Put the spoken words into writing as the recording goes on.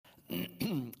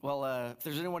Well, if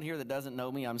there's anyone here that doesn't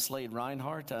know me, I'm Slade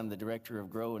Reinhardt. I'm the director of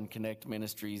Grow and Connect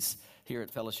Ministries here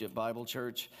at Fellowship Bible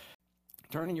Church.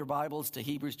 Turning your Bibles to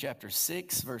Hebrews chapter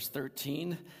 6, verse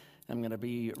 13. I'm going to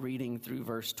be reading through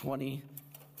verse 20.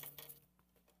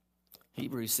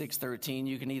 Hebrews 6:13.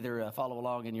 You can either follow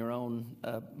along in your own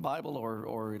Bible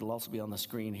or it'll also be on the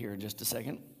screen here in just a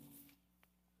second.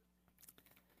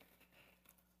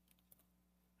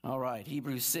 All right,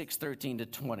 Hebrews 6:13 to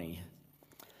 20.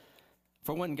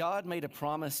 For when God made a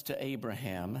promise to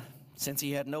Abraham, since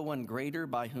he had no one greater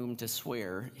by whom to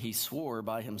swear, he swore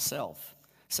by himself,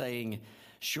 saying,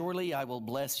 "Surely I will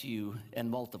bless you and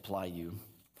multiply you."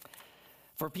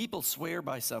 For people swear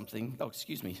by something. I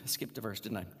skipped a verse,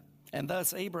 didn't I? And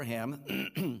thus Abraham,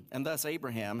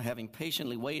 having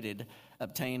patiently waited,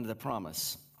 obtained the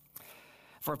promise.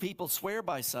 For people swear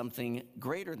by something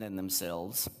greater than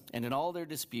themselves, and in all their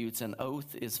disputes an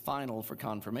oath is final for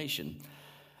confirmation.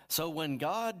 So when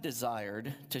God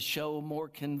desired to show more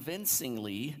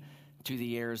convincingly to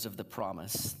the heirs of the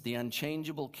promise the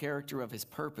unchangeable character of his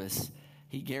purpose,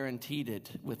 he guaranteed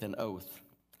it with an oath,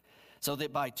 so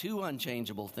that by two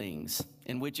unchangeable things,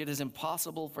 in which it is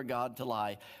impossible for God to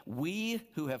lie, we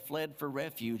who have fled for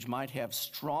refuge might have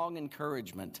strong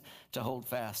encouragement to hold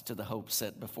fast to the hope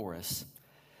set before us.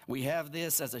 We have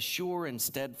this as a sure and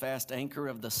steadfast anchor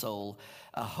of the soul,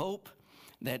 a hope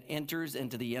that enters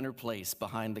into the inner place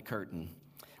behind the curtain,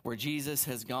 where Jesus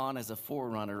has gone as a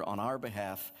forerunner on our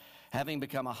behalf, having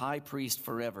become a high priest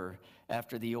forever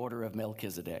after the order of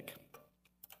Melchizedek.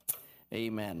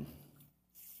 Amen.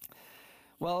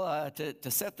 Well, to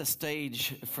set the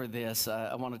stage for this,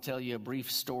 I want to tell you a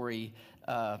brief story.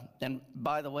 And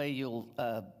by the way,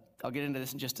 I'll get into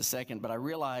this in just a second, but I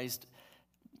realized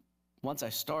once I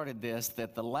started this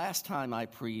that the last time I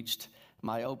preached,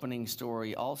 my opening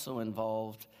story also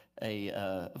involved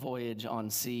a voyage on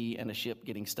sea and a ship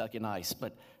getting stuck in ice,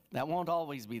 but that won't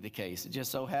always be the case. It just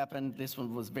so happened this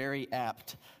one was very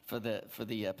apt for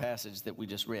the passage that we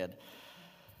just read.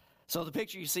 So the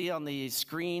picture you see on the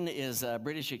screen is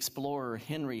British explorer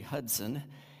Henry Hudson,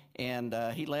 and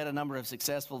he led a number of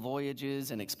successful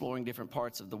voyages in exploring different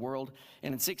parts of the world.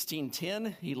 And in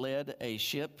 1610, he led a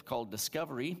ship called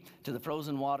Discovery to the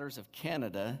frozen waters of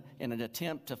Canada in an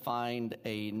attempt to find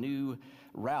a new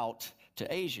route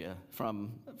to Asia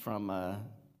from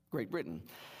Great Britain.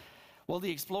 Well,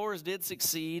 the explorers did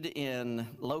succeed in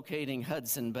locating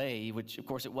Hudson Bay, which, of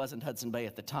course, it wasn't Hudson Bay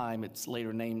at the time. It's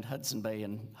later named Hudson Bay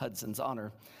in Hudson's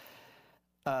honor.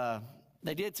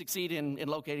 They did succeed in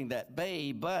locating that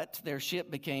bay, but their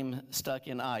ship became stuck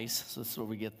in ice. So this is where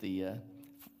we get the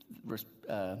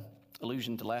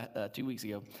allusion to 2 weeks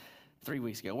ago, 3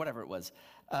 weeks ago, whatever it was.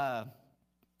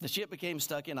 The ship became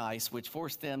stuck in ice, which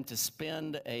forced them to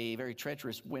spend a very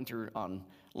treacherous winter on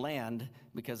land,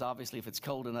 because obviously if it's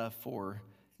cold enough for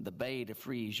the bay to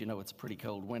freeze, you know it's a pretty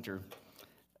cold winter.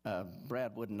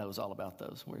 Brad Wooden knows all about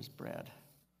those. Where's Brad?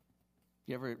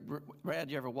 Brad,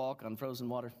 you ever walk on frozen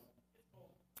water?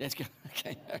 It's good.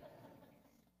 Okay.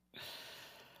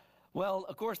 Well,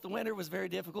 of course, the winter was very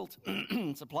difficult.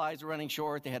 Supplies were running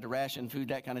short. They had to ration food,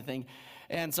 that kind of thing.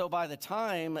 And so by the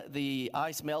time the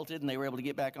ice melted and they were able to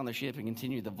get back on their ship and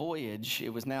continue the voyage, it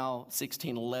was now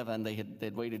 1611.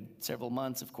 They'd waited several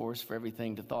months, of course, for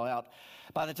everything to thaw out.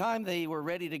 By the time they were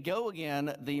ready to go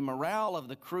again, the morale of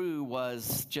the crew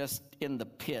was just in the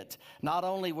pit. Not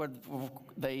only were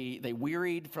they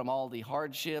wearied from all the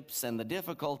hardships and the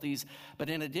difficulties, but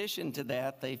in addition to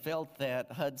that, they felt that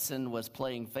Hudson was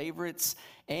playing favorites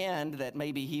and that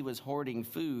maybe he was hoarding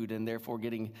food and therefore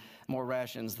getting more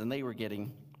rations than they were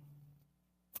getting.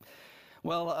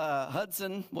 Well,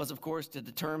 Hudson was, of course,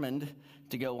 determined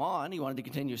to go on. He wanted to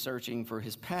continue searching for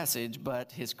his passage,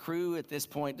 but his crew at this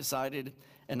point decided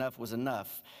enough was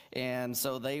enough. And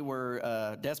so they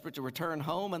were desperate to return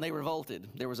home, and they revolted.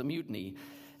 There was a mutiny.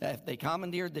 They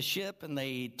commandeered the ship, and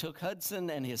they took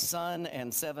Hudson and his son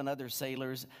and 7 other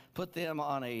sailors, put them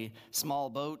on a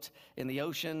small boat in the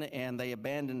ocean, and they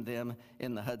abandoned them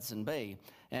in the Hudson Bay.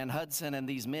 And Hudson and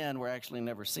these men were actually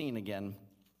never seen again.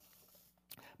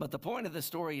 But the point of the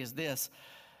story is this.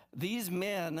 These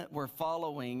men were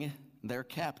following their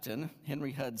captain,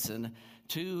 Henry Hudson,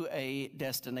 to a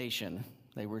destination.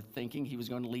 They were thinking he was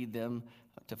going to lead them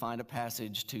to find a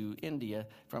passage to India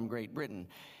from Great Britain.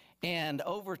 And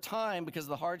over time, because of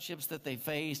the hardships that they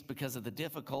faced, because of the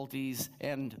difficulties,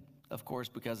 and of course,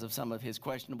 because of some of his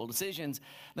questionable decisions,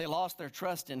 they lost their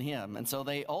trust in him. And so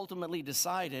they ultimately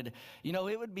decided,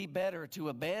 it would be better to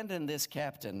abandon this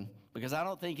captain, because I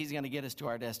don't think he's going to get us to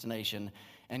our destination,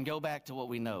 and go back to what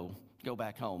we know, go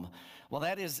back home. Well,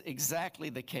 that is exactly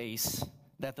the case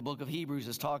that the book of Hebrews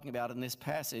is talking about in this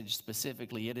passage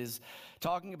specifically. It is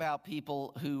talking about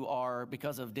people who are,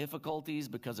 because of difficulties,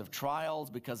 because of trials,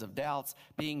 because of doubts,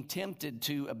 being tempted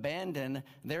to abandon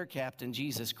their captain,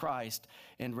 Jesus Christ,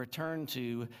 and return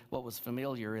to what was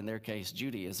familiar, in their case,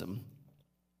 Judaism.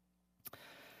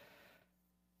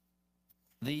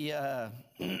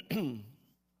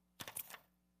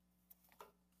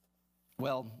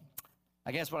 Well,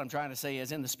 I guess what I'm trying to say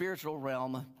is in the spiritual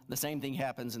realm, the same thing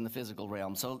happens in the physical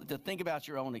realm. So to think about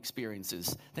your own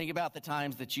experiences. Think about the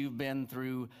times that you've been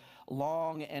through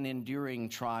long and enduring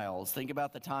trials. Think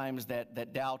about the times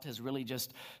that doubt has really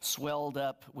just swelled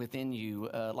up within you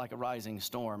like a rising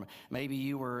storm. Maybe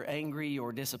you were angry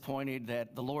or disappointed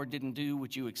that the Lord didn't do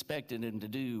what you expected him to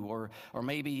do, or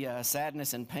maybe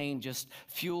sadness and pain just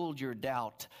fueled your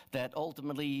doubt that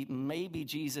ultimately maybe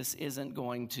Jesus isn't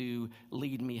going to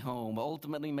lead me home.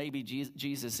 Ultimately, maybe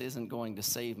Jesus isn't going to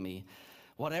save me.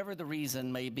 Whatever the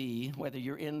reason may be, whether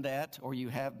you're in that or you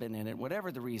have been in it,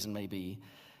 whatever the reason may be,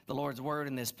 the Lord's word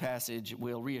in this passage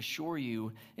will reassure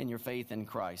you in your faith in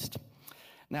Christ.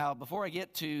 Now, before I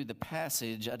get to the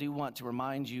passage, I do want to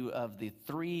remind you of the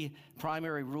three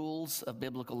primary rules of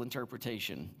biblical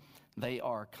interpretation. They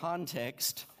are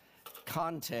context,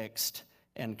 context,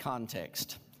 and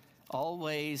context.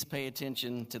 Always pay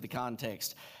attention to the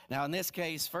context. Now, in this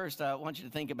case, first, I want you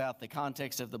to think about the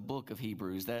context of the book of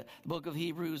Hebrews. The book of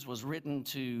Hebrews was written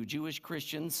to Jewish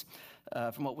Christians.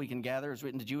 From what we can gather, it was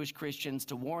written to Jewish Christians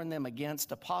to warn them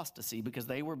against apostasy because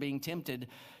they were being tempted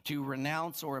to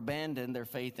renounce or abandon their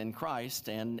faith in Christ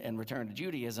and return to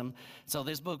Judaism. So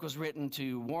this book was written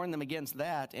to warn them against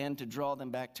that and to draw them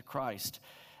back to Christ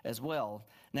as well.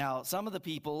 Now, some of the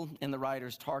people in the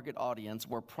writer's target audience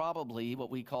were probably what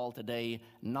we call today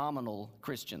nominal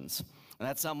Christians. And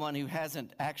that's someone who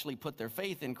hasn't actually put their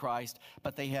faith in Christ,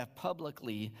 but they have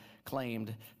publicly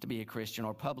claimed to be a Christian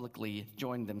or publicly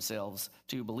joined themselves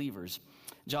to believers.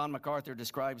 John MacArthur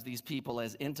describes these people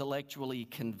as intellectually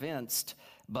convinced,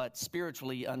 but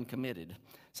spiritually uncommitted.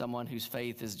 Someone whose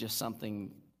faith is just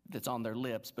something that's on their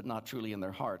lips, but not truly in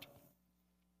their heart.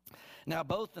 Now,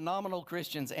 both the nominal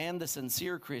Christians and the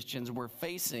sincere Christians were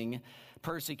facing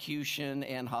persecution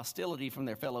and hostility from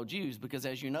their fellow Jews because,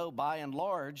 as you know, by and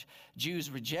large, Jews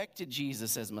rejected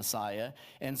Jesus as Messiah,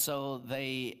 and so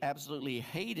they absolutely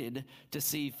hated to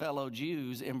see fellow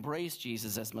Jews embrace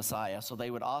Jesus as Messiah, so they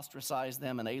would ostracize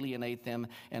them and alienate them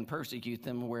and persecute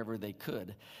them wherever they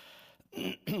could.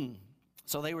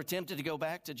 So they were tempted to go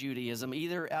back to Judaism,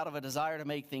 either out of a desire to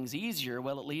make things easier.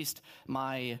 Well, at least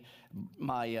my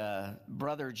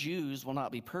brother Jews will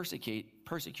not be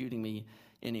persecuting me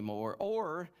anymore.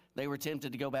 Or they were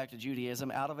tempted to go back to Judaism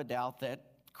out of a doubt that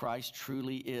Christ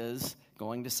truly is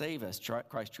going to save us.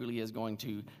 Christ truly is going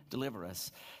to deliver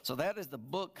us. So that is the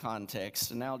book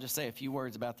context. And now I'll just say a few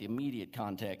words about the immediate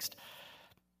context.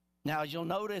 Now, as you'll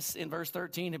notice in verse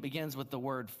 13, it begins with the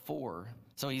word for.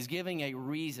 So he's giving a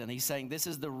reason. He's saying, this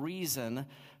is the reason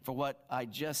for what I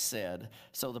just said.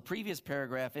 So the previous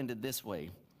paragraph ended this way.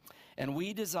 And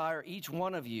we desire each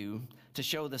one of you to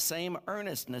show the same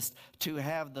earnestness, to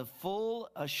have the full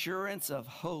assurance of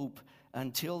hope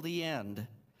until the end,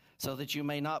 so that you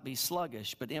may not be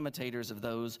sluggish, but imitators of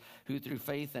those who through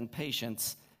faith and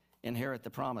patience inherit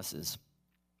the promises.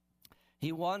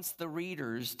 He wants the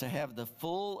readers to have the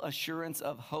full assurance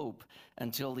of hope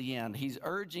until the end. He's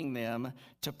urging them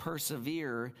to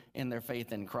persevere in their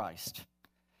faith in Christ.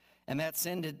 And that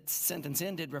sentence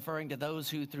ended referring to those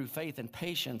who through faith and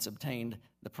patience obtained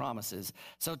the promises.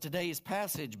 So today's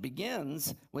passage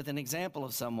begins with an example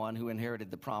of someone who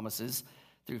inherited the promises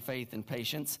through faith and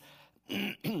patience.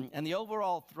 And the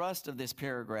overall thrust of this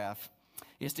paragraph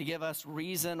is to give us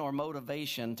reason or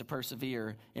motivation to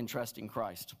persevere in trusting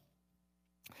Christ.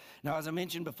 Now, as I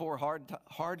mentioned before,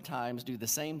 hard times do the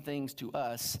same things to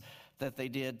us that they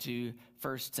did to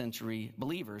first century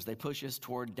believers. They push us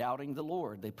toward doubting the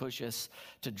Lord. They push us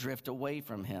to drift away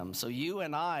from him. So you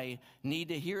and I need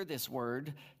to hear this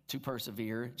word to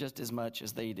persevere just as much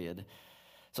as they did.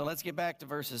 So let's get back to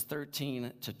verses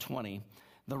 13 to 20.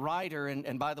 The writer,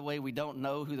 and by the way, we don't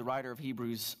know who the writer of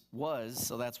Hebrews was,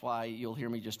 so that's why you'll hear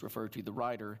me just refer to the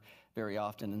writer very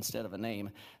often instead of a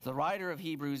name. The writer of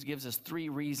Hebrews gives us 3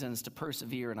 reasons to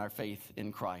persevere in our faith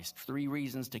in Christ, 3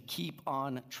 reasons to keep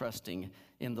on trusting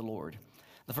in the Lord.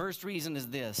 The first reason is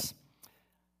this: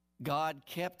 God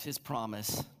kept his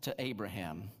promise to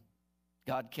Abraham.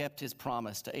 God kept his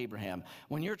promise to Abraham.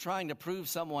 When you're trying to prove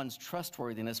someone's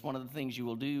trustworthiness, one of the things you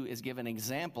will do is give an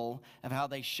example of how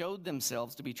they showed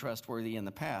themselves to be trustworthy in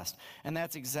the past. And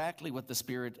that's exactly what the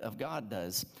Spirit of God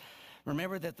does.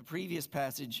 Remember that the previous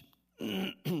passage,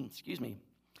 excuse me,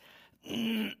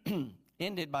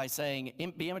 ended by saying,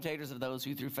 be imitators of those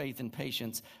who through faith and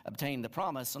patience obtain the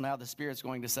promise. So now the Spirit's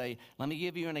going to say, let me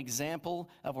give you an example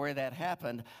of where that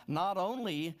happened, not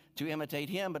only to imitate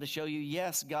him, but to show you,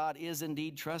 yes, God is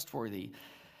indeed trustworthy.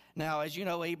 Now, as you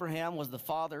know, Abraham was the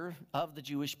father of the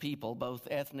Jewish people, both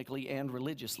ethnically and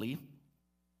religiously.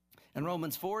 And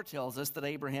Romans 4 tells us that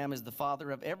Abraham is the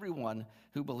father of everyone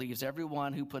who believes,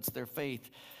 everyone who puts their faith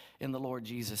in the Lord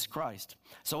Jesus Christ.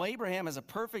 So Abraham is a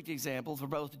perfect example for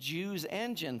both Jews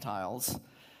and Gentiles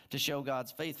to show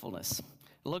God's faithfulness.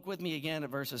 Look with me again at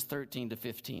verses 13 to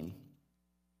 15.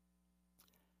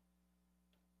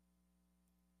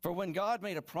 For when God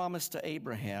made a promise to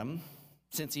Abraham,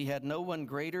 since he had no one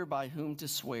greater by whom to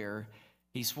swear,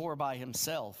 he swore by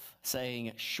himself,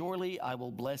 saying, surely I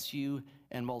will bless you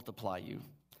and multiply you.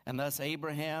 And thus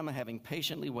Abraham, having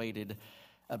patiently waited,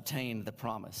 obtained the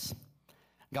promise.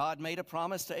 God made a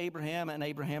promise to Abraham, and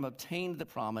Abraham obtained the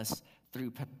promise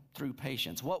through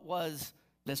patience. What was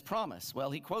this promise? Well,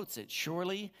 he quotes it,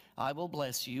 surely I will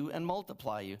bless you and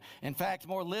multiply you. In fact,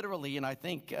 more literally, and I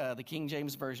think the King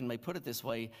James Version may put it this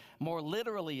way, more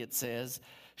literally it says,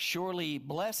 surely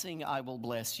blessing I will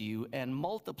bless you, and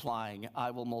multiplying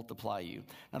I will multiply you.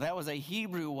 Now that was a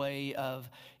Hebrew way of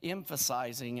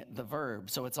emphasizing the verb.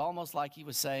 So it's almost like he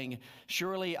was saying,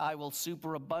 surely I will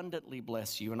superabundantly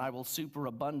bless you, and I will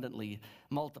superabundantly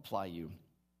multiply you.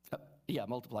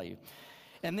 Multiply you.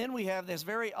 And then we have this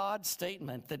very odd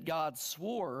statement that God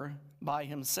swore by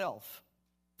himself.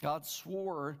 God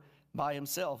swore by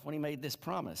himself when he made this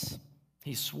promise.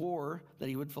 He swore that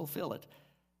he would fulfill it.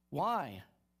 Why?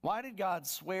 Why did God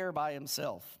swear by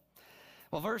himself?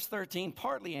 Well, verse 13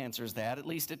 partly answers that. At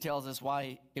least it tells us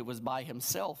why it was by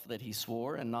himself that he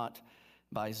swore and not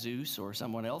by Zeus or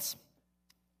someone else.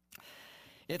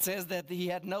 It says that he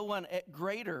had no one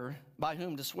greater by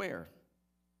whom to swear.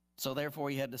 So therefore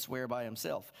he had to swear by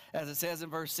himself. As it says in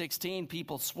verse 16,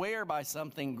 people swear by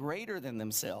something greater than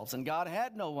themselves. And God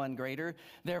had no one greater,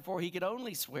 therefore he could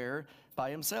only swear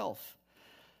by himself.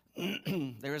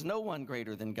 There is no one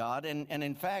greater than God. And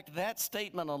in fact, that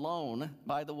statement alone,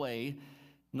 by the way,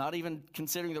 not even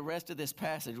considering the rest of this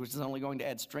passage, which is only going to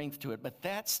add strength to it, but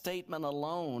that statement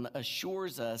alone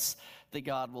assures us that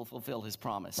God will fulfill his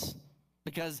promise.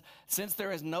 Because since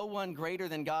there is no one greater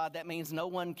than God, that means no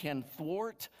one can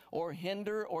thwart or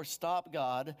hinder or stop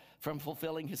God from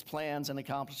fulfilling his plans and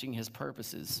accomplishing his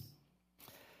purposes.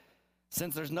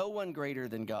 Since there's no one greater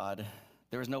than God,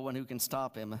 there is no one who can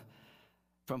stop him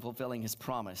from fulfilling his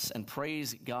promise. And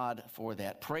praise God for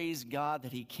that. Praise God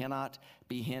that he cannot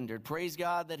be hindered. Praise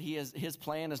God that his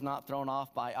plan is not thrown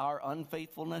off by our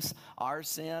unfaithfulness, our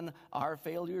sin, our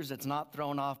failures. It's not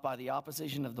thrown off by the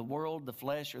opposition of the world, the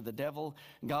flesh, or the devil.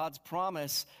 God's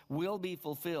promise will be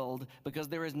fulfilled because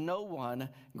there is no one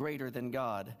greater than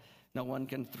God. No one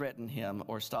can threaten him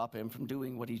or stop him from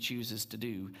doing what he chooses to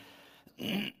do.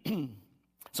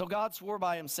 So God swore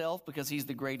by himself because he's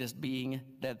the greatest being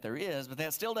that there is, but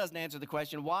that still doesn't answer the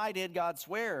question, why did God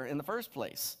swear in the first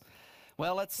place?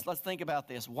 Well, let's think about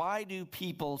this. Why do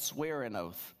people swear an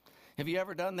oath? Have you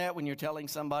ever done that when you're telling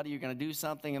somebody you're going to do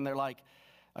something and they're like,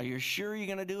 are you sure you're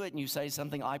going to do it? And you say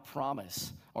something, I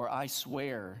promise, or I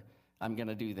swear I'm going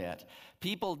to do that.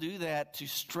 People do that to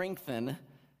strengthen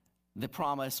the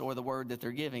promise or the word that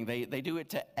they're giving. They do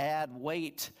it to add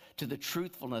weight to the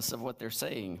truthfulness of what they're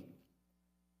saying.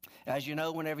 As you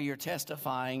know, whenever you're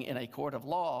testifying in a court of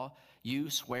law,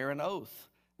 you swear an oath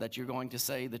that you're going to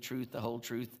say the truth, the whole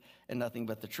truth, and nothing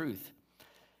but the truth.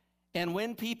 And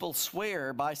when people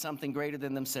swear by something greater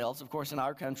than themselves, of course, in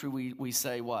our country, we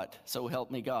say what? So help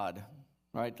me God,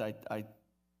 right?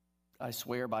 I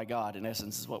swear by God, in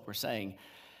essence, is what we're saying.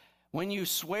 When you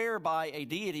swear by a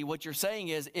deity, what you're saying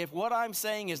is, if what I'm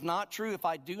saying is not true, if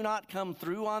I do not come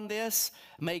through on this,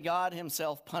 may God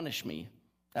himself punish me.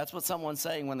 That's what someone's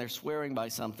saying when they're swearing by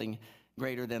something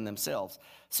greater than themselves.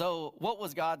 So what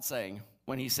was God saying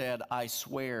when he said, I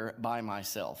swear by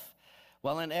myself?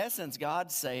 Well, in essence,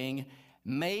 God's saying,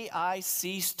 may I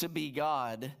cease to be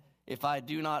God if I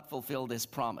do not fulfill this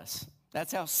promise.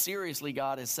 That's how seriously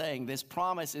God is saying this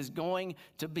promise is going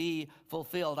to be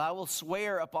fulfilled. I will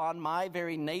swear upon my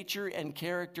very nature and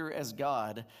character as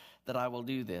God that I will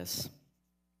do this.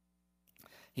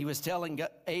 He was telling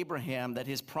Abraham that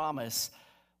his promise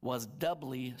was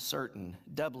doubly certain,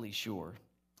 doubly sure.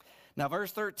 Now,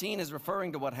 verse 13 is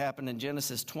referring to what happened in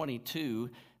Genesis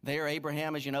 22. There,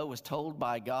 Abraham, as you know, was told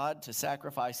by God to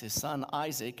sacrifice his son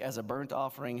Isaac as a burnt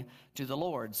offering to the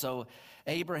Lord. So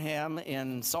Abraham,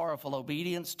 in sorrowful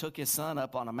obedience, took his son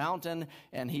up on a mountain,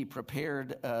 and he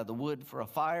prepared the wood for a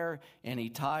fire, and he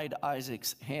tied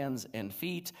Isaac's hands and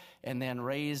feet, and then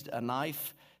raised a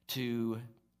knife to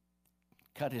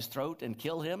cut his throat and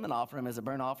kill him and offer him as a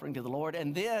burnt offering to the Lord.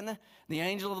 And then the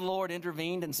angel of the Lord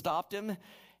intervened and stopped him.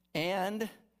 And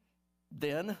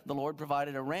then the Lord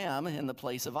provided a ram in the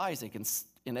place of Isaac,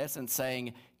 in essence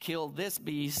saying, kill this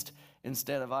beast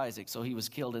instead of Isaac. So he was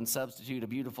killed in substitute, a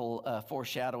beautiful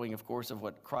foreshadowing, of course, of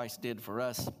what Christ did for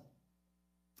us.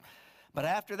 But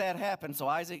after that happened,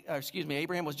 so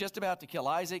Abraham was just about to kill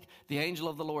Isaac. The angel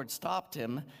of the Lord stopped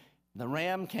him. The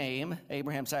ram came.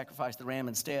 Abraham sacrificed the ram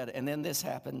instead. And then this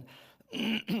happened.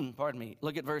 Pardon me.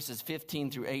 Look at verses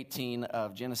 15 through 18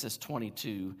 of Genesis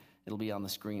 22. It'll be on the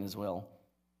screen as well.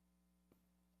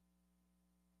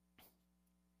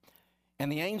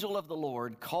 And the angel of the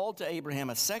Lord called to Abraham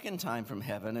a second time from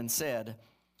heaven and said,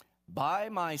 by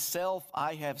myself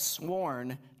I have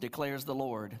sworn, declares the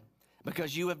Lord,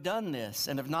 because you have done this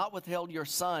and have not withheld your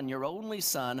son, your only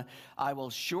son, I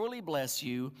will surely bless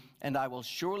you, and I will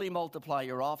surely multiply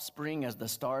your offspring as the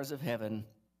stars of heaven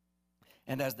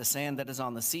and as the sand that is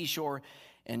on the seashore.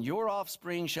 And your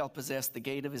offspring shall possess the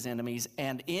gate of his enemies,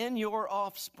 and in your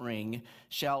offspring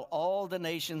shall all the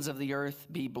nations of the earth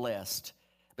be blessed,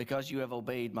 because you have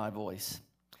obeyed my voice.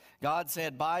 God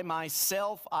said, by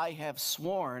myself I have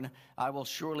sworn, I will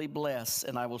surely bless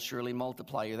and I will surely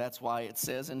multiply you. That's why it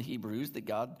says in Hebrews that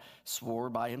God swore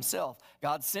by himself.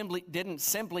 God didn't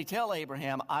simply tell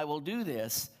Abraham, I will do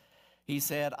this. He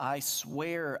said, I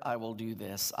swear I will do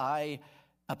this.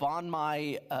 Upon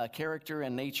my character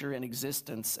and nature and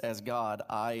existence as God,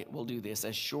 I will do this.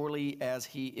 As surely as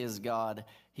he is God,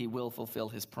 he will fulfill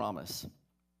his promise.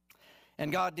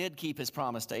 And God did keep his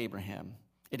promise to Abraham.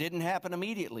 It didn't happen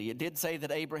immediately. It did say that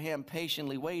Abraham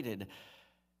patiently waited.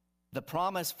 The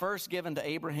promise first given to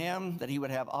Abraham that he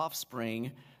would have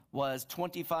offspring was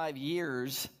 25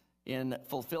 years in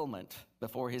fulfillment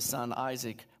before his son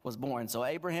Isaac was born. So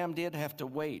Abraham did have to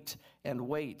wait and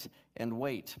wait and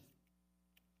wait.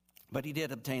 But he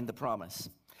did obtain the promise.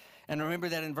 And remember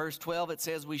that in verse 12 it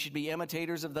says we should be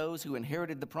imitators of those who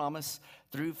inherited the promise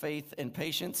through faith and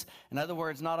patience. In other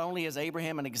words, not only is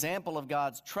Abraham an example of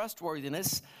God's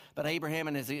trustworthiness, but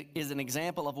Abraham is an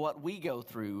example of what we go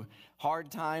through.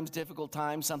 Hard times, difficult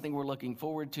times, something we're looking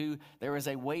forward to. There is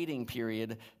a waiting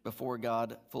period before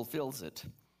God fulfills it.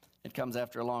 It comes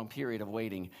after a long period of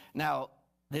waiting. Now,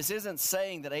 this isn't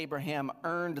saying that Abraham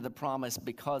earned the promise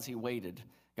because he waited.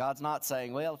 God's not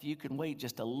saying, well, if you can wait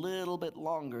just a little bit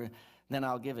longer, then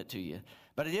I'll give it to you.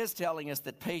 But it is telling us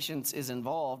that patience is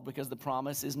involved because the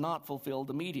promise is not fulfilled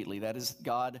immediately. That is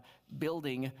God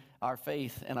building our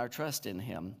faith and our trust in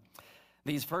him.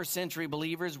 These first century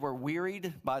believers were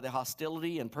wearied by the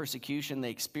hostility and persecution they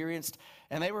experienced,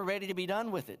 and they were ready to be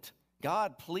done with it.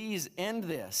 God, please end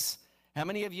this. How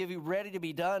many of you are ready to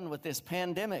be done with this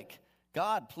pandemic?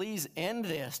 God, please end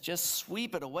this. Just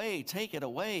sweep it away. Take it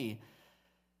away.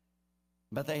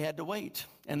 But they had to wait.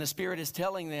 And the Spirit is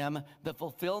telling them the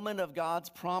fulfillment of God's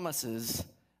promises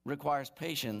requires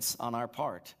patience on our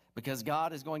part, because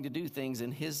God is going to do things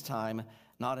in his time,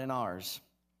 not in ours.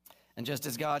 And just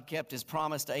as God kept his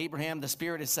promise to Abraham, the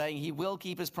Spirit is saying he will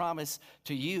keep his promise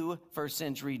to you, first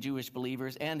century Jewish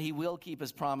believers, and he will keep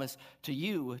his promise to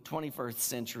you, 21st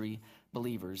century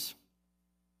believers.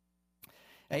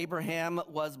 Abraham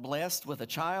was blessed with a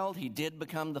child. He did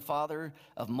become the father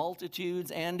of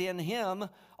multitudes, and in him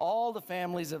all the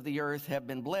families of the earth have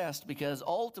been blessed, because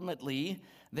ultimately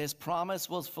this promise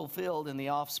was fulfilled in the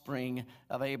offspring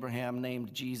of Abraham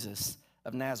named Jesus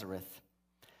of Nazareth.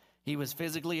 He was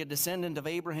physically a descendant of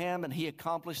Abraham, and he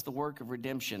accomplished the work of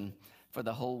redemption for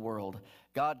the whole world.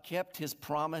 God kept his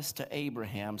promise to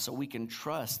Abraham, so we can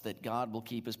trust that God will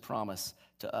keep his promise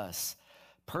to us.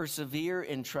 Persevere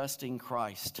in trusting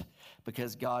Christ,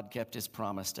 because God kept his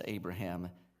promise to Abraham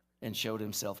and showed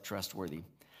himself trustworthy.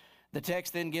 The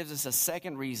text then gives us a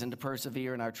second reason to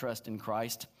persevere in our trust in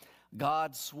Christ.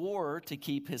 God swore to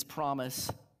keep his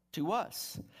promise to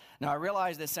us. Now, I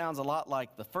realize this sounds a lot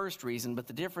like the first reason, but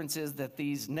the difference is that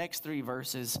these next three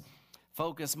verses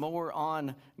focus more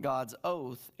on God's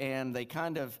oath, and they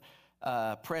kind of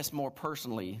press more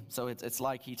personally. So it's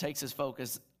like he takes his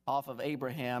focus off of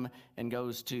Abraham and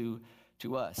goes to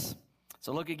us.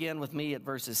 So look again with me at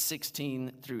verses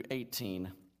 16 through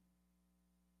 18.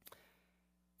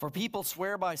 For people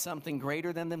swear by something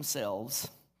greater than themselves,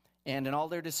 and in all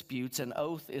their disputes an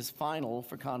oath is final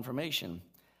for confirmation.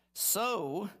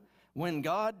 So, when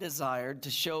God desired to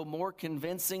show more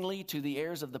convincingly to the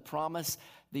heirs of the promise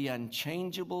the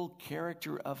unchangeable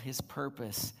character of his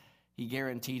purpose, he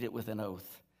guaranteed it with an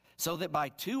oath. So that by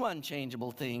two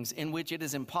unchangeable things in which it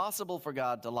is impossible for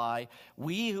God to lie,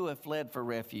 we who have fled for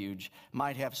refuge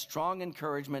might have strong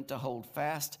encouragement to hold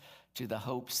fast to the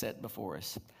hope set before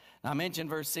us. I mentioned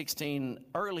verse 16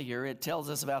 earlier. It tells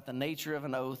us about the nature of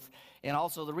an oath and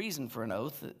also the reason for an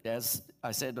oath. As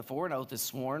I said before, an oath is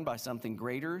sworn by something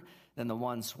greater than the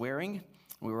one swearing.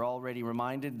 We were already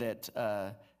reminded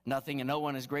that nothing and no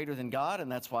one is greater than God,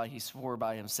 and that's why he swore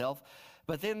by himself.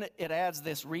 But then it adds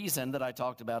this reason that I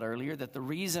talked about earlier, that the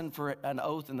reason for an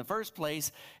oath in the first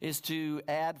place is to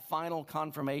add final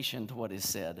confirmation to what is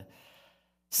said.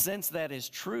 Since that is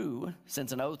true,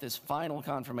 since an oath is final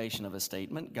confirmation of a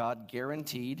statement, God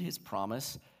guaranteed his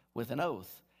promise with an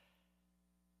oath.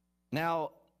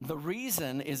 Now, the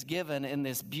reason is given in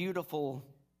this beautiful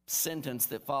sentence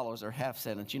that follows, or half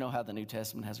sentence. You know how the New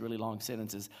Testament has really long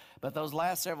sentences. But those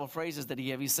last several phrases that he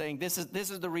gave, he's saying this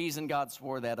is the reason God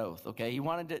swore that oath, okay? He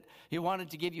wanted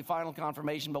to give you final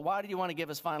confirmation, but why did he want to give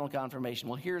us final confirmation?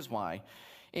 Well, here's why.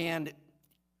 And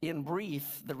in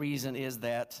brief, the reason is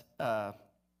that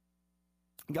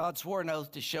God swore an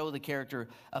oath to show the character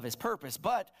of his purpose,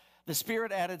 but the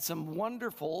Spirit added some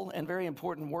wonderful and very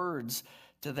important words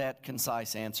to that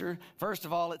concise answer. First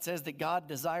of all, it says that God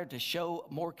desired to show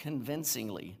more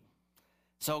convincingly.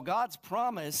 So God's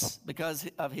promise, because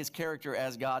of his character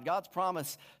as God, God's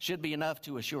promise should be enough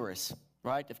to assure us,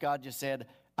 right? If God just said,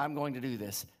 I'm going to do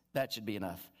this, that should be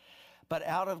enough. But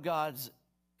out of God's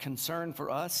concern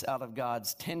for us, out of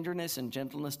God's tenderness and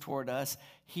gentleness toward us,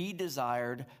 he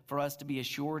desired for us to be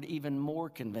assured even more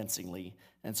convincingly.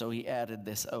 And so he added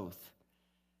this oath.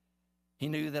 He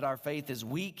knew that our faith is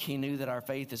weak. He knew that our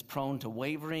faith is prone to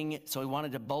wavering. So he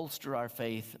wanted to bolster our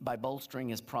faith by bolstering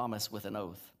his promise with an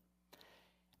oath.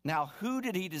 Now, who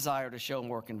did he desire to show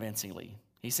more convincingly?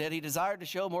 He said he desired to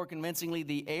show more convincingly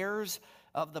the heirs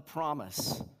of the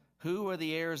promise. Who are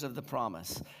the heirs of the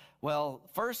promise? Well,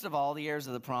 first of all, the heirs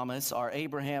of the promise are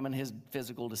Abraham and his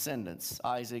physical descendants,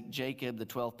 Isaac, Jacob, the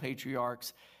 12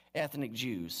 patriarchs, ethnic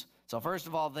Jews. So first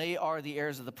of all, they are the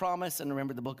heirs of the promise. And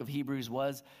remember, the book of Hebrews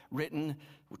was written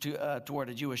toward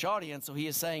a Jewish audience. So he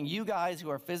is saying, you guys who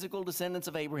are physical descendants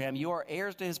of Abraham, you are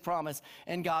heirs to his promise.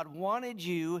 And God wanted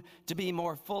you to be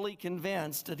more fully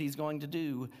convinced that he's going to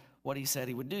do what he said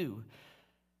he would do.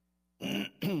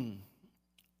 In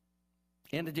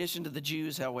addition to the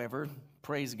Jews, however,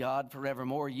 praise God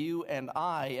forevermore, you and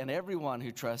I and everyone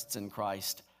who trusts in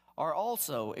Christ are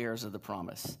also heirs of the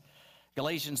promise.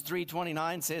 Galatians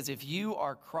 3:29 says, if you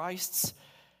are Christ's,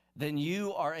 then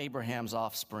you are Abraham's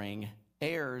offspring,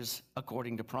 heirs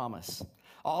according to promise.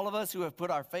 All of us who have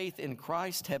put our faith in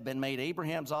Christ have been made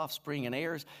Abraham's offspring and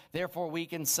heirs. Therefore, we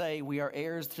can say we are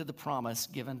heirs to the promise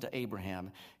given to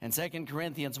Abraham. And 2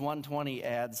 Corinthians 1:20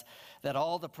 adds that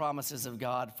all the promises of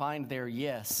God find their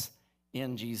yes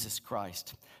in Jesus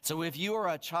Christ. So if you are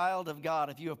a child of God,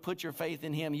 if you have put your faith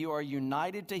in him, you are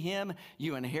united to him,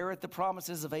 you inherit the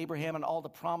promises of Abraham, and all the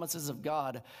promises of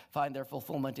God find their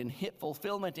fulfillment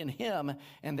in him,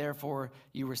 and therefore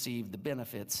you receive the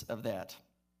benefits of that.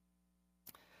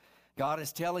 God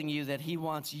is telling you that he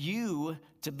wants you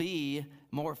to be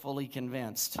more fully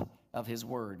convinced of his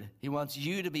word. He wants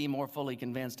you to be more fully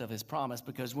convinced of his promise,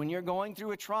 because when you're going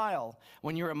through a trial,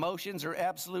 when your emotions are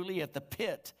absolutely at the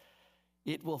pit,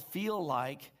 it will feel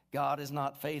like God is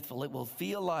not faithful. It will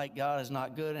feel like God is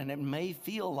not good, and it may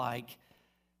feel like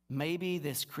maybe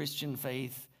this Christian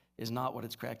faith is not what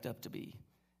it's cracked up to be.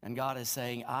 And God is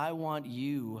saying, I want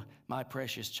you, my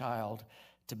precious child,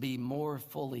 to be more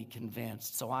fully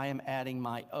convinced. So I am adding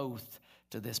my oath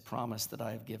to this promise that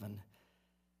I have given.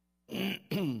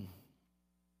 He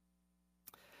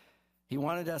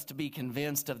wanted us to be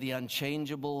convinced of the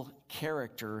unchangeable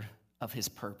character of his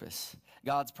purpose.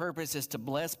 God's purpose is to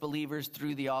bless believers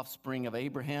through the offspring of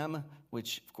Abraham,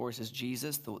 which of course is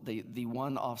Jesus, the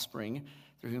one offspring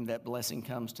through whom that blessing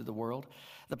comes to the world.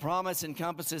 The promise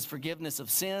encompasses forgiveness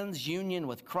of sins, union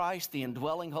with Christ, the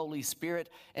indwelling Holy Spirit,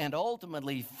 and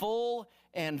ultimately full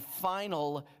and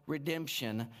final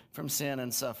redemption from sin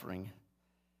and suffering.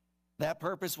 That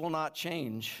purpose will not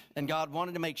change, and God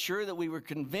wanted to make sure that we were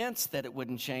convinced that it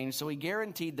wouldn't change, so he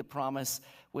guaranteed the promise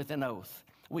with an oath.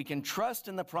 We can trust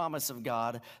in the promise of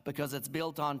God because it's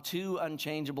built on two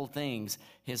unchangeable things: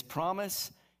 his promise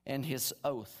and his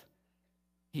oath.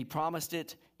 He promised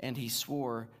it, and he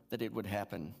swore that it would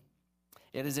happen.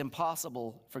 It is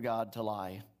impossible for God to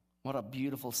lie. What a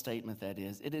beautiful statement that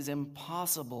is. It is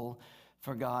impossible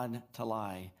for God to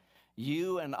lie.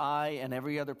 You and I and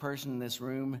every other person in this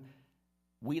room,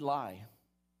 we lie.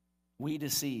 We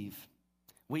deceive.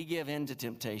 We give in to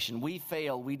temptation. We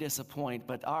fail. We disappoint.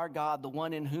 But our God, the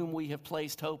one in whom we have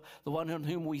placed hope, the one in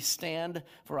whom we stand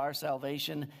for our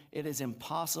salvation, it is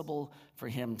impossible for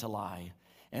him to lie.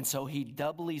 And so he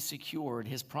doubly secured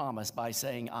his promise by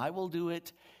saying, I will do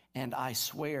it, and I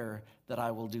swear that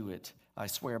I will do it. I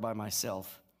swear by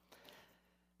myself.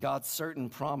 God's certain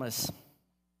promise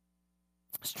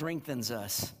strengthens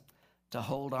us to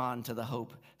hold on to the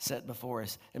hope set before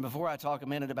us. And before I talk a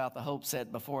minute about the hope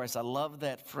set before us, I love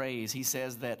that phrase. He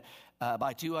says that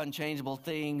by two unchangeable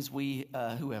things, we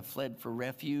who have fled for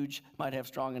refuge might have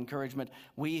strong encouragement.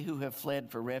 We who have fled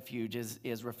for refuge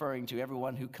is referring to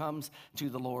everyone who comes to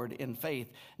the Lord in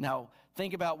faith. Now,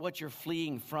 think about what you're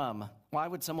fleeing from. Why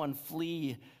would someone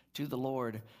flee to the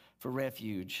Lord for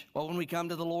refuge? Well, when we come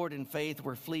to the Lord in faith,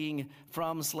 we're fleeing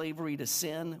from slavery to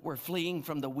sin. We're fleeing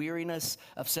from the weariness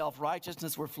of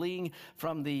self-righteousness. We're fleeing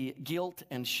from the guilt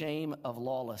and shame of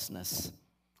lawlessness.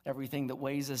 Everything that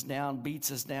weighs us down,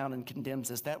 beats us down, and condemns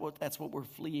us. That's what we're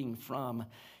fleeing from.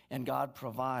 And God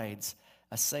provides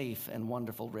a safe and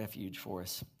wonderful refuge for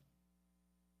us.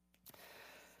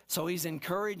 So he's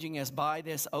encouraging us by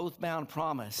this oath-bound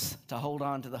promise to hold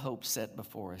on to the hope set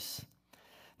before us.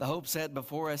 The hope set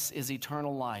before us is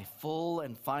eternal life, full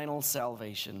and final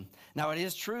salvation. Now, it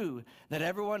is true that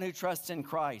everyone who trusts in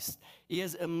Christ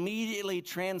is immediately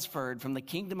transferred from the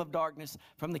kingdom of darkness,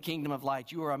 from the kingdom of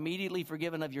light. You are immediately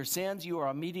forgiven of your sins. You are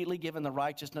immediately given the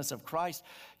righteousness of Christ.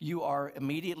 You are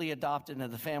immediately adopted into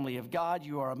the family of God.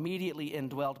 You are immediately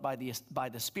indwelt by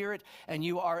the Spirit. And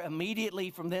you are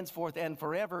immediately, from thenceforth and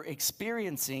forever,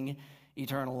 experiencing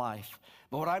eternal life.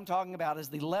 But what I'm talking about is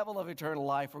the level of eternal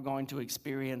life we're going to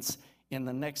experience in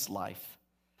the next life.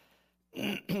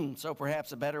 So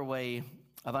perhaps a better way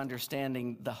of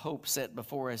understanding the hope set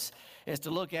before us is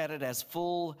to look at it as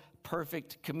full,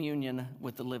 perfect communion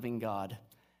with the living God,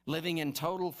 living in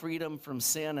total freedom from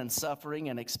sin and suffering,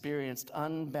 and experienced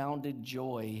unbounded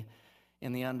joy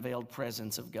in the unveiled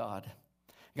presence of God.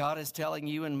 God is telling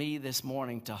you and me this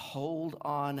morning to hold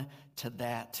on to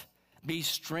that. Be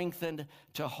strengthened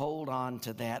to hold on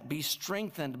to that. Be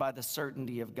strengthened by the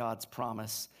certainty of God's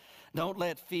promise. Don't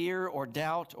let fear or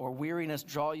doubt or weariness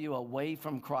draw you away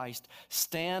from Christ.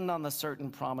 Stand on the certain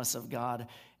promise of God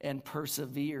and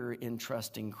persevere in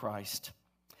trusting Christ.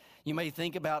 You may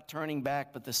think about turning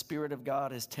back, but the Spirit of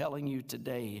God is telling you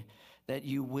today that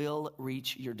you will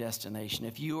reach your destination.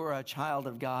 If you are a child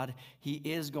of God, He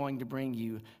is going to bring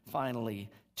you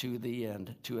finally to the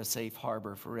end, to a safe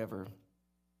harbor forever.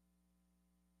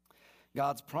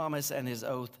 God's promise and His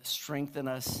oath strengthen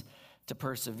us to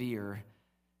persevere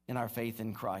in our faith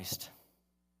in Christ.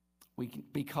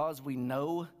 Because we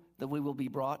know that we will be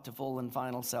brought to full and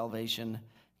final salvation,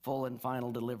 full and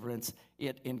final deliverance,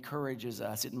 it encourages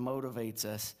us, it motivates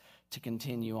us to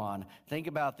continue on. Think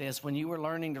about this. When you were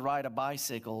learning to ride a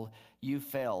bicycle, you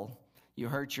fell. You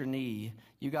hurt your knee.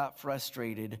 You got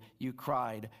frustrated. You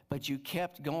cried. But you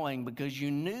kept going because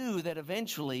you knew that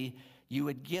eventually you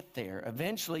would get there.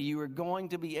 Eventually, you were going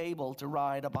to be able to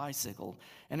ride a bicycle.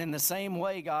 And in the same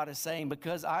way, God is saying,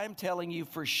 because I'm telling you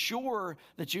for sure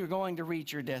that you're going to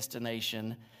reach your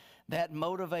destination, that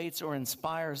motivates or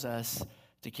inspires us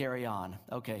to carry on.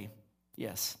 Okay,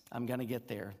 yes, I'm going to get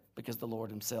there because the Lord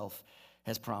Himself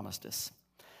has promised us.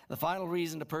 The final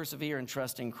reason to persevere in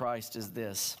trusting Christ is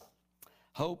this: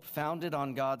 hope founded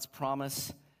on God's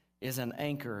promise is an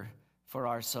anchor for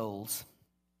our souls.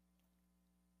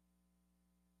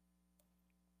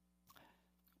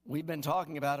 We've been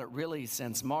talking about it really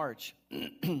since March,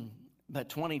 but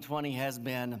 2020 has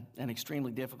been an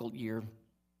extremely difficult year.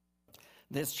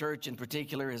 This church in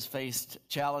particular has faced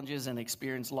challenges and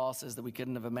experienced losses that we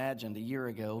couldn't have imagined a year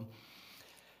ago.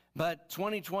 But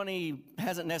 2020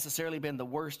 hasn't necessarily been the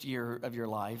worst year of your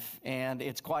life, and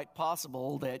it's quite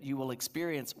possible that you will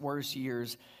experience worse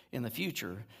years in the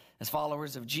future. As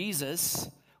followers of Jesus,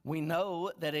 we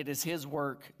know that it is His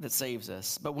work that saves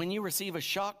us. But when you receive a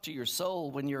shock to your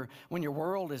soul, when your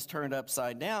world is turned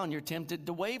upside down, you're tempted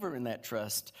to waver in that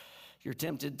trust. You're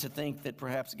tempted to think that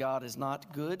perhaps God is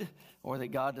not good, or that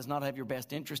God does not have your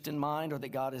best interest in mind, or that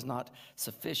God is not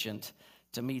sufficient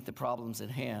to meet the problems at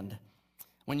hand.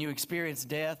 When you experience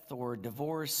death or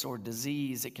divorce or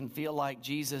disease, it can feel like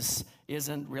Jesus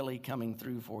isn't really coming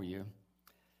through for you.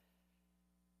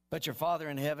 But your Father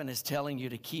in heaven is telling you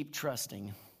to keep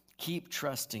trusting. Keep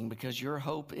trusting, because your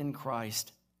hope in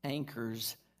Christ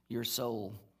anchors your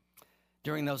soul.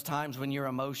 During those times when your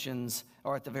emotions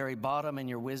are at the very bottom and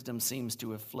your wisdom seems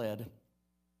to have fled.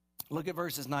 Look at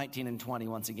verses 19 and 20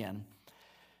 once again.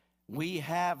 We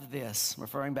have this,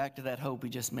 referring back to that hope we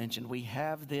just mentioned, we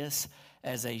have this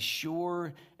as a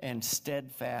sure and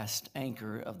steadfast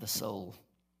anchor of the soul.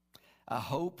 A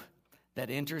hope that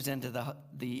enters into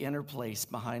the inner place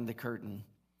behind the curtain,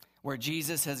 where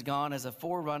Jesus has gone as a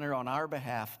forerunner on our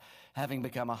behalf, having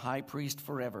become a high priest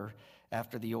forever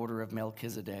after the order of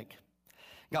Melchizedek.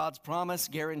 God's promise,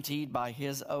 guaranteed by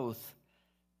His oath,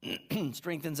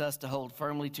 strengthens us to hold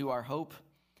firmly to our hope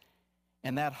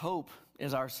And that hope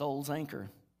is our soul's anchor.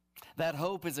 That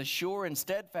hope is a sure and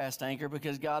steadfast anchor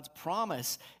because God's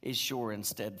promise is sure and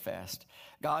steadfast.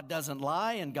 God doesn't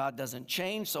lie and God doesn't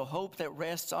change, so hope that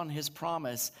rests on his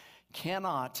promise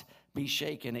cannot be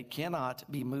shaken. It cannot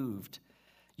be moved.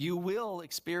 You will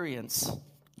experience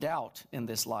doubt in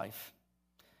this life.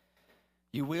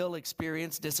 You will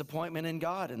experience disappointment in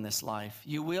God in this life.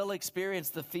 You will experience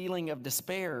the feeling of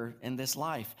despair in this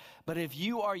life. But if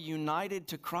you are united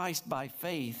to Christ by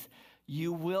faith,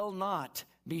 you will not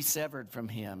be severed from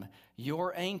him.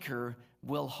 Your anchor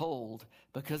will hold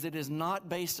because it is not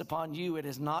based upon you. It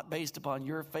is not based upon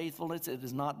your faithfulness. It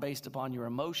is not based upon your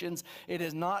emotions. It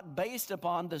is not based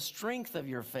upon the strength of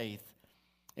your faith.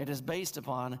 It is based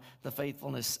upon the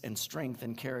faithfulness and strength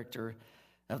and character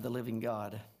of the living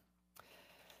God.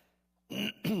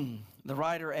 The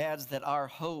writer adds that our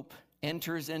hope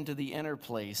enters into the inner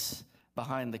place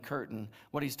behind the curtain.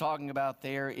 What he's talking about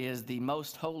there is the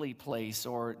most holy place,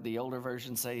 or the older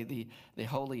versions say the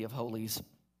Holy of Holies.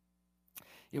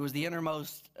 It was the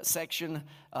innermost section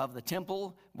of the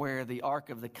temple where the Ark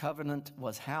of the Covenant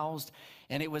was housed,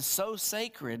 and it was so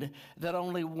sacred that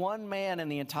only one man in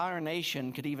the entire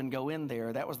nation could even go in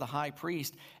there. That was the high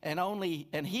priest, and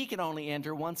he could only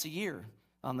enter once a year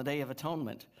on the Day of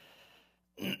Atonement.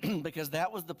 Because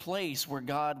that was the place where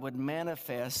God would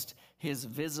manifest his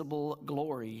visible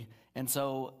glory. And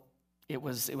so it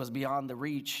was beyond the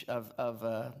reach of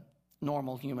a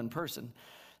normal human person.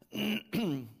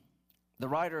 The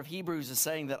writer of Hebrews is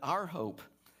saying that our hope,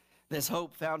 this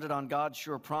hope founded on God's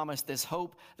sure promise, this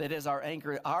hope that is our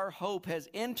anchor, our hope has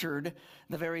entered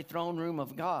the very throne room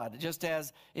of God. Just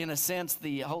as, in a sense,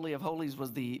 the Holy of Holies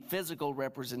was the physical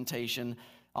representation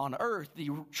on earth, the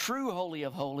true Holy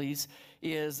of Holies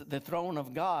is the throne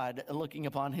of God looking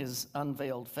upon his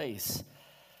unveiled face.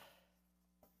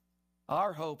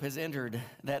 Our hope has entered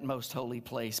that most holy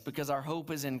place because our hope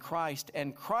is in Christ,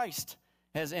 and Christ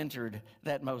has entered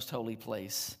that most holy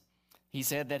place. He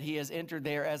said that he has entered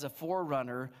there as a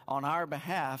forerunner on our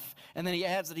behalf, and then he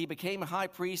adds that he became a high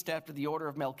priest after the order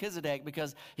of Melchizedek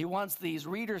because he wants these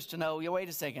readers to know, wait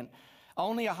a second,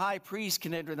 only a high priest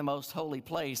can enter the most holy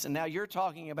place. And now you're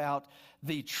talking about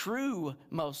the true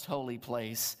most holy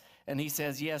place. And he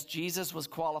says, yes, Jesus was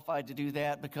qualified to do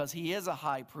that because he is a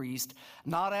high priest,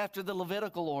 not after the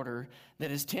Levitical order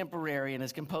that is temporary and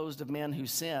is composed of men who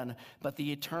sin, but the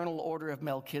eternal order of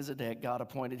Melchizedek. God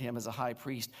appointed him as a high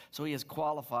priest, so he is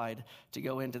qualified to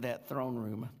go into that throne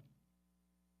room.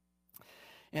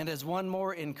 And as one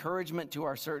more encouragement to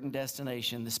our certain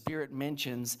destination, the Spirit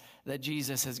mentions that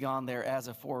Jesus has gone there as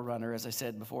a forerunner, as I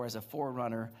said before, as a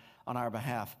forerunner on our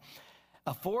behalf.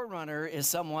 A forerunner is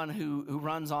someone who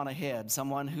runs on ahead,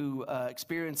 someone who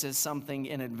experiences something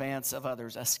in advance of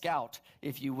others, a scout,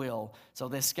 if you will. So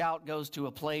this scout goes to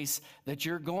a place that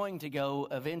you're going to go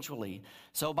eventually.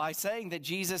 So by saying that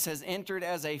Jesus has entered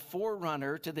as a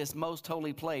forerunner to this most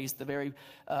holy place, the very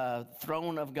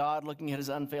throne of God looking at his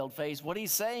unveiled face, what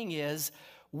he's saying is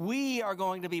we are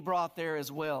going to be brought there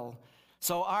as well.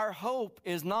 So our hope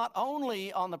is not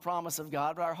only on the promise of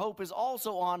God, but our hope is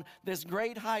also on this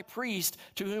great high priest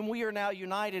to whom we are now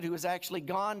united, who has actually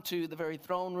gone to the very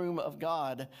throne room of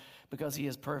God because he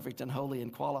is perfect and holy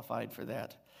and qualified for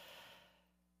that.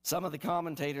 Some of the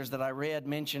commentators that I read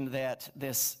mentioned that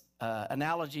this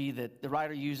analogy that the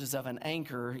writer uses of an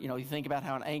anchor, you think about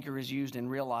how an anchor is used in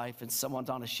real life, and someone's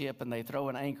on a ship and they throw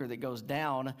an anchor that goes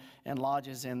down and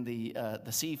lodges in the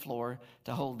seafloor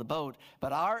to hold the boat.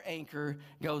 But our anchor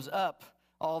goes up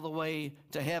all the way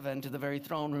to heaven, to the very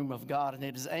throne room of God, and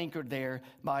it is anchored there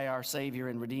by our Savior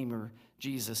and Redeemer,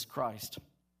 Jesus Christ.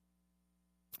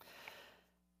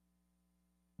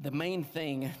 The main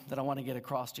thing that I want to get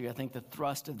across to you, I think the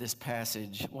thrust of this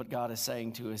passage, what God is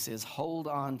saying to us is hold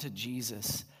on to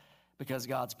Jesus because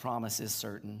God's promise is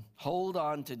certain. Hold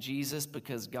on to Jesus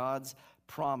because God's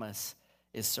promise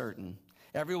is certain.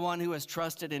 Everyone who has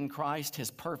trusted in Christ,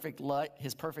 his perfect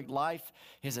life,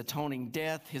 his atoning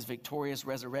death, his victorious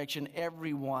resurrection,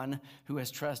 everyone who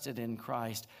has trusted in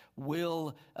Christ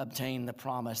will obtain the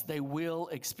promise. They will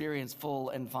experience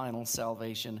full and final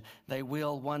salvation. They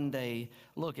will one day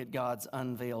look at God's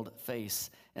unveiled face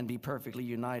and be perfectly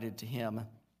united to him.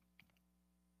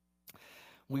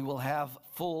 We will have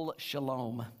full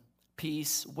shalom,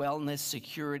 peace, wellness,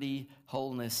 security,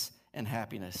 wholeness, and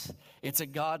happiness. It's a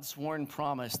God-sworn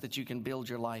promise that you can build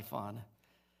your life on.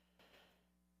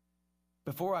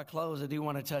 Before I close, I do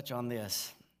want to touch on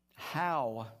this.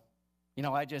 How?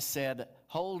 I just said,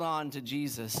 hold on to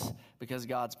Jesus because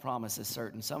God's promise is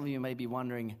certain. Some of you may be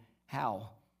wondering, how?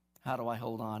 How do I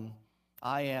hold on?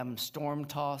 I am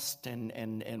storm-tossed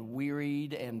and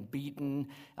wearied and beaten.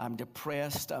 I'm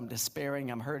depressed. I'm despairing.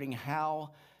 I'm hurting.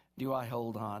 How do I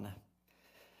hold on?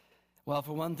 Well,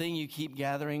 for one thing, you keep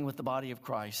gathering with the body of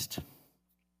Christ,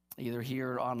 either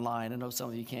here or online. I know some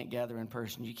of you can't gather in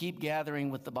person. You keep gathering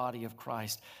with the body of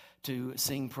Christ to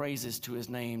sing praises to his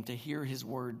name, to hear his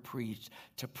word preached,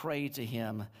 to pray to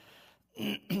him.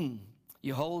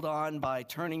 You hold on by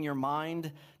turning your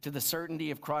mind to the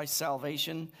certainty of Christ's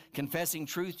salvation, confessing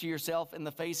truth to yourself in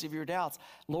the face of your doubts.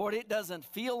 Lord, it doesn't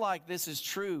feel like this is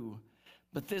true,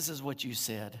 but this is what you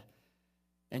said.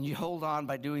 And you hold on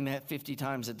by doing that 50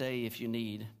 times a day if you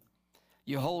need.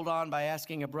 You hold on by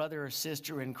asking a brother or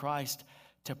sister in Christ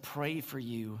to pray for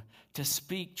you, to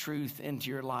speak truth into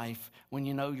your life when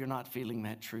you know you're not feeling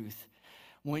that truth.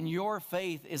 When your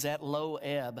faith is at low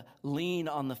ebb, lean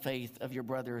on the faith of your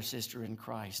brother or sister in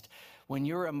Christ. When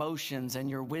your emotions and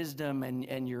your wisdom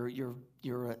and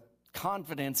your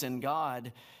confidence in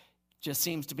God just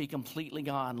seems to be completely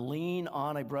gone, lean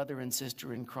on a brother and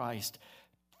sister in Christ.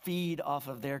 Feed off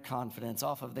of their confidence,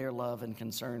 off of their love and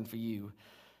concern for you.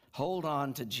 Hold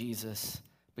on to Jesus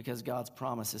because God's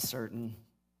promise is certain.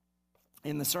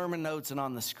 In the sermon notes and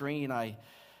on the screen, I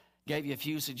gave you a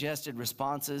few suggested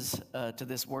responses to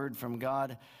this word from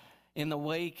God. In the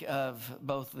wake of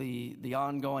both the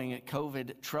ongoing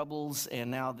COVID troubles and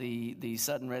now the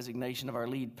sudden resignation of our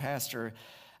lead pastor,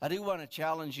 I do want to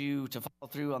challenge you to follow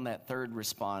through on that third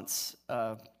response.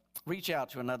 Reach out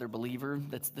to another believer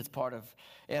that's part of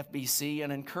FBC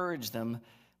and encourage them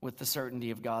with the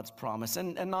certainty of God's promise.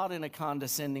 And not in a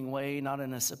condescending way, not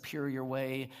in a superior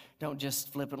way. Don't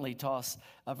just flippantly toss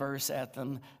a verse at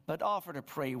them, but offer to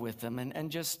pray with them and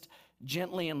just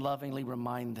gently and lovingly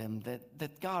remind them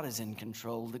that God is in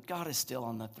control, that God is still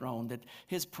on the throne, that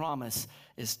his promise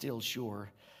is still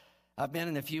sure. I've been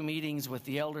in a few meetings with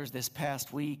the elders this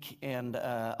past week, and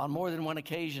on more than one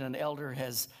occasion, an elder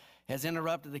has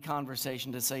interrupted the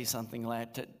conversation to say something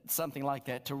like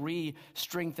that, to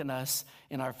re-strengthen us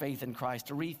in our faith in Christ,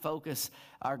 to refocus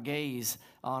our gaze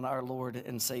on our Lord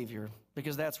and Savior,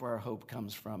 because that's where our hope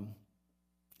comes from.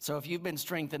 So if you've been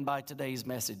strengthened by today's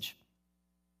message,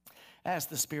 ask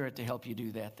the Spirit to help you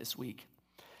do that this week.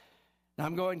 Now,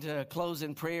 I'm going to close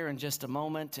in prayer in just a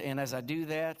moment, and as I do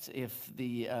that, if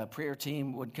the prayer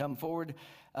team would come forward,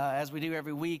 as we do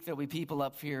every week, there'll be people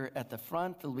up here at the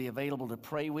front that'll be available to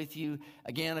pray with you.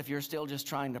 Again, if you're still just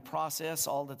trying to process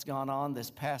all that's gone on this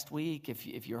past week,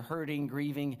 if you're hurting,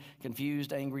 grieving,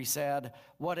 confused, angry, sad,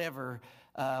 whatever,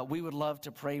 we would love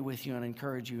to pray with you and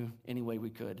encourage you any way we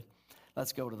could.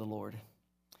 Let's go to the Lord.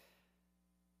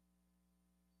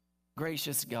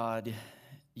 Gracious God,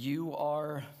 you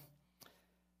are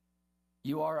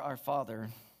our Father.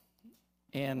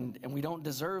 And we don't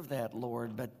deserve that,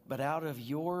 Lord, but out of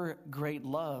your great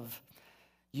love,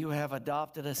 you have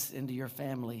adopted us into your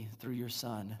family through your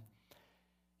Son.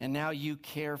 And now you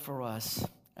care for us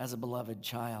as a beloved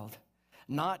child.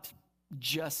 Not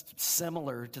just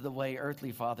similar to the way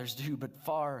earthly fathers do, but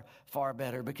far, far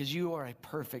better, because you are a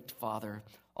perfect Father,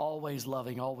 always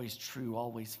loving, always true,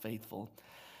 always faithful.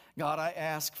 God, I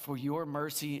ask for your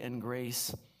mercy and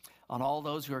grace on all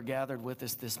those who are gathered with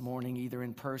us this morning, either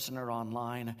in person or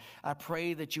online. I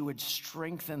pray that you would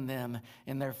strengthen them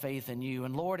in their faith in you.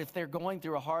 And Lord, if they're going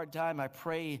through a hard time, I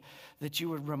pray that you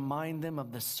would remind them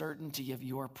of the certainty of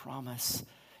your promise.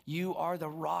 You are the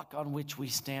rock on which we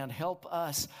stand. Help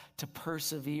us to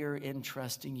persevere in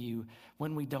trusting you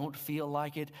when we don't feel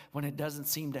like it, when it doesn't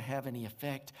seem to have any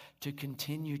effect, to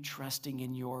continue trusting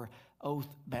in your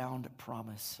oath-bound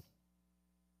promise.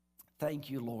 Thank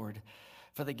you, Lord,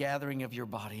 for the gathering of your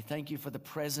body. Thank you for the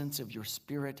presence of your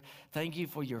Spirit. Thank you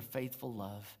for your faithful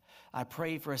love. I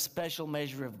pray for a special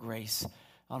measure of grace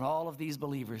on all of these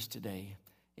believers today.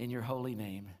 In your holy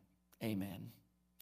name, amen.